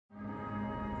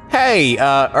Hey,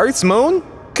 Earth's moon?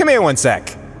 Come here one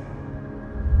sec.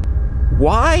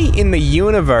 Why in the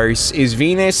universe is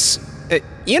Venus,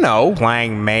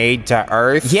 playing Maid to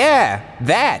Earth? Yeah,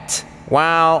 that.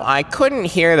 Well, I couldn't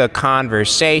hear the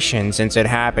conversation since it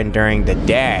happened during the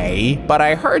day, but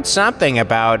I heard something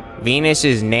about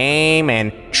Venus's name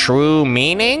and true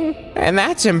meaning, and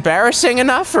that's embarrassing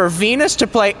enough for Venus to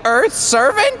play Earth's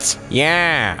servant?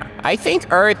 Yeah, I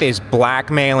think Earth is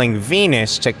blackmailing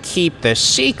Venus to keep the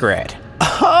secret.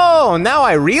 Oh, now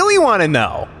I really want to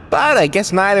know. But I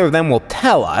guess neither of them will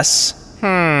tell us.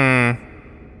 Hello,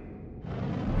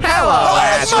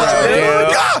 Astro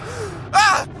Dude.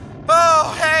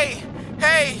 Oh, hey,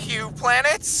 you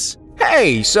planets.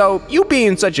 Hey, so you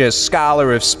being such a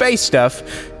scholar of space stuff,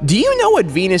 do you know what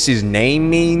Venus's name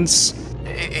means?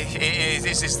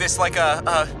 Is this like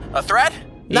a threat?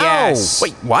 No. Yes.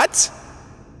 Wait, what?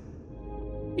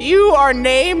 You are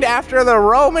named after the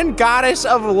Roman goddess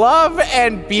of love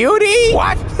and beauty?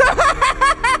 What?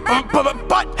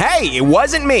 But hey, it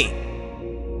wasn't me.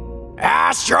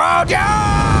 Astro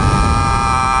Dude!